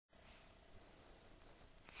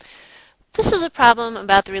This is a problem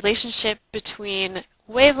about the relationship between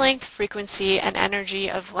wavelength, frequency, and energy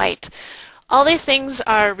of light. All these things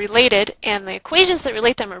are related, and the equations that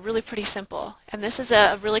relate them are really pretty simple. And this is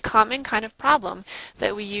a really common kind of problem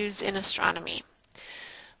that we use in astronomy.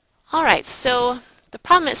 Alright, so the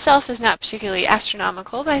problem itself is not particularly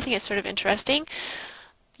astronomical, but I think it's sort of interesting.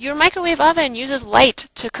 Your microwave oven uses light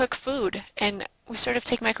to cook food, and we sort of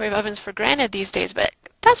take microwave ovens for granted these days, but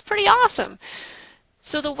that's pretty awesome.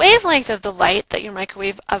 So the wavelength of the light that your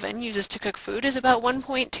microwave oven uses to cook food is about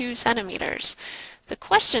 1.2 centimeters. The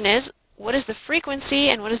question is, what is the frequency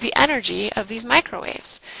and what is the energy of these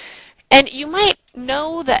microwaves? And you might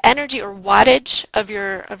know the energy or wattage of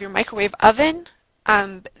your microwave oven.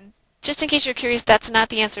 Just in case you're curious, that's not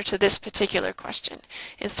the answer to this particular question.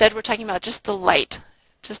 Instead, we're talking about just the light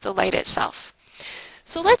itself.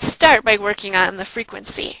 So let's start by working on the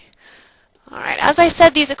frequency. Alright, as I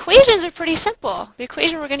said, these equations are pretty simple. The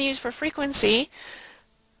equation we're going to use for frequency,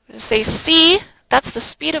 I'm going to say c, that's the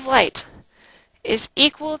speed of light, is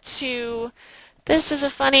equal to, this is a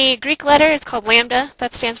funny Greek letter, it's called lambda,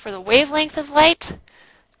 that stands for the wavelength of light,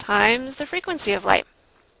 times the frequency of light.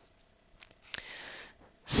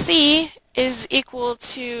 C is equal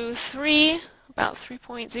to about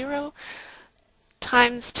 3.0,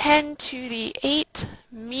 times 10 to the 8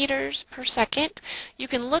 meters per second. You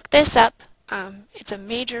can look this up. It's a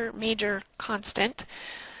major constant.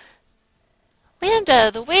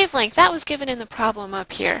 Lambda, the wavelength, that was given in the problem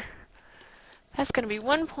up here. That's going to be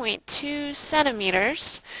 1.2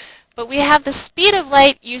 centimeters. But we have the speed of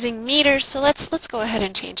light using meters, so let's go ahead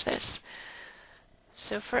and change this.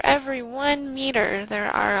 So for every 1 meter,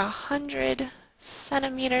 there are 100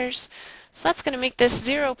 centimeters. So that's going to make this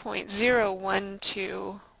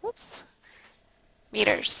 0.012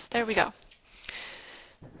 meters. There we go.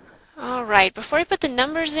 Alright, before I put the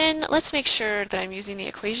numbers in, let's make sure that I'm using the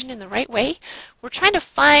equation in the right way. We're trying to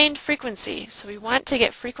find frequency, so we want to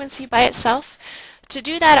get frequency by itself. To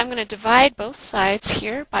do that, I'm going to divide both sides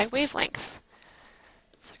here by wavelength.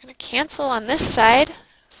 So I'm going to cancel on this side,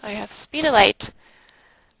 so I have speed of light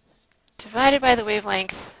divided by the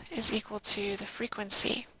wavelength is equal to the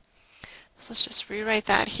frequency. So let's just rewrite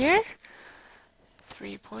that here.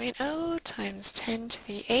 3.0 times 10 to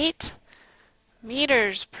the 8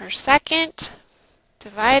 meters per second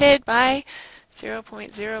divided by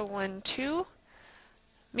 0.012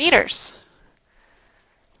 meters.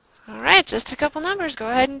 Alright, just a couple numbers. Go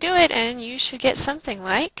ahead and do it, and you should get something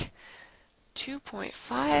like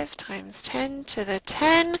 2.5 times 10 to the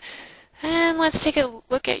 10. And let's take a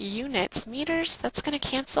look at units. Meters, that's going to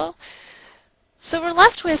cancel. So we're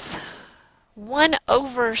left with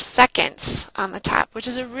 1/seconds on the top, which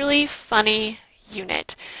is a really funny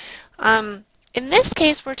unit. In this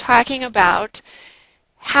case, we're talking about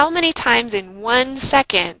how many times in 1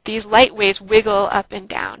 second these light waves wiggle up and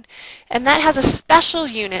down. And that has a special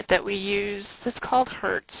unit that we use that's called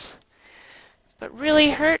hertz. But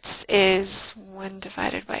really, hertz is 1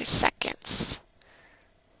 divided by seconds.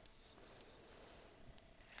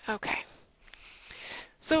 Okay.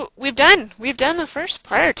 So we've done the first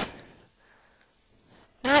part.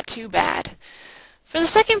 Not too bad. For the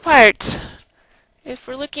second part, if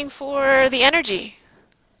we're looking for the energy,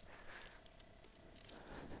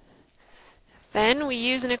 then we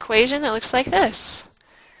use an equation that looks like this.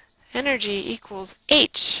 Energy equals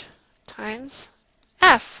H times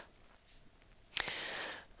F.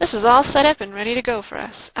 This is all set up and ready to go for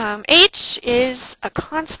us. H is a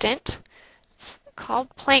constant. It's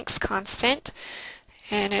called Planck's constant,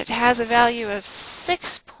 and it has a value of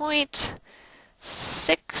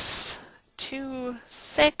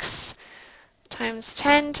 6.626 times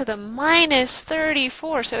 10 to the minus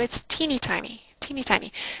 34, so it's teeny tiny.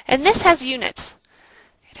 And this has units.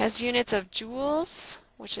 It has units of joules,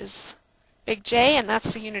 which is big J, and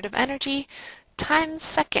that's the unit of energy, times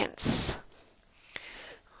seconds.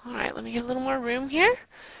 Alright, let me get a little more room here.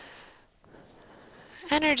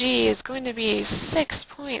 Energy is going to be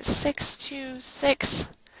 6.626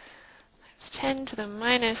 times 10 to the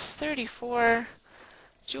minus 34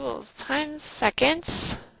 joules times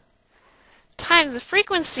seconds times the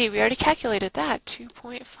frequency. We already calculated that,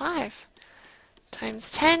 2.5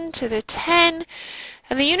 times 10 to the 10.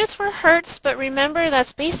 And the units were hertz, but remember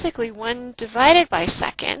that's basically 1 divided by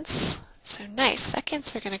seconds. So nice,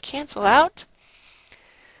 seconds are going to cancel out.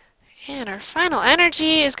 And our final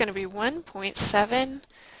energy is going to be 1.7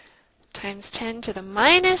 times 10 to the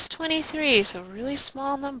minus 23, so a really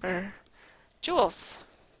small number, joules.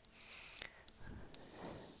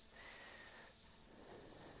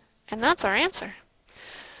 And that's our answer.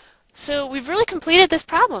 So we've really completed this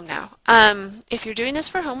problem now. If you're doing this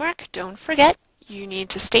for homework, don't forget You need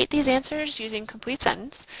to state these answers using complete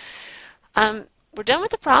sentence. We're done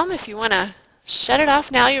with the problem. If you want to shut it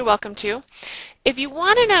off now, you're welcome to. If you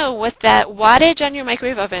want to know what that wattage on your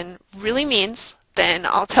microwave oven really means, then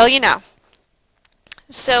I'll tell you now.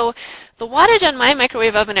 So the wattage on my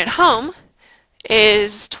microwave oven at home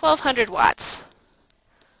is 1200 watts.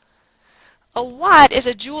 A watt is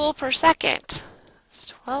a joule per second.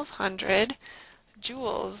 It's 1200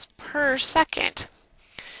 joules per second.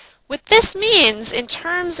 What this means in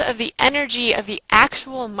terms of the energy of the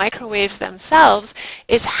actual microwaves themselves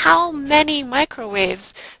is how many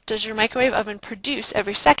microwaves does your microwave oven produce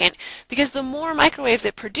every second, because the more microwaves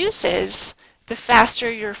it produces, the faster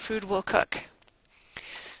your food will cook.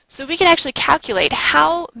 So we can actually calculate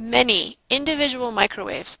how many individual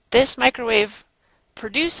microwaves this microwave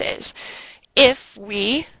produces if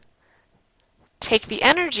we take the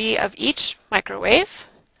energy of each microwave,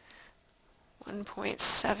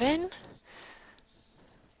 1.7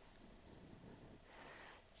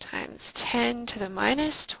 times 10 to the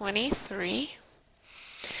minus 23,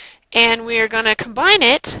 and we are going to combine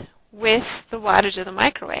it with the wattage of the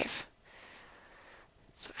microwave.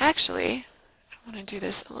 So actually, I want to do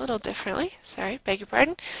this a little differently. Sorry, beg your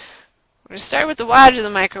pardon. We're going to start with the wattage of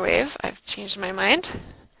the microwave. I've changed my mind.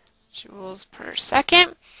 Joules per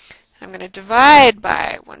second. I'm going to divide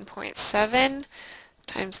by 1.7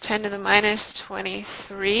 times 10 to the minus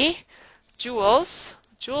 23 joules.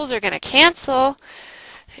 Joules are going to cancel,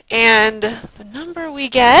 and the number we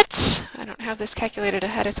get, I don't have this calculated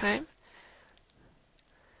ahead of time,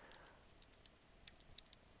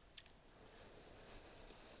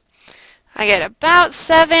 I get about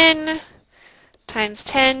 7 times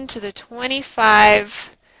 10 to the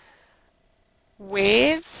 25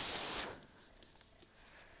 waves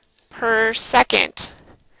per second.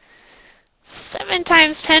 7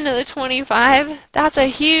 times 10 to the 25, that's a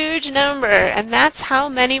huge number, and that's how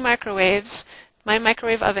many microwaves my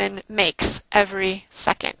microwave oven makes every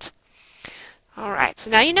second. Alright,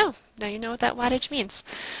 so now you know. Now you know what that wattage means.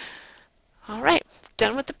 Alright,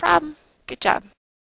 done with the problem. Good job.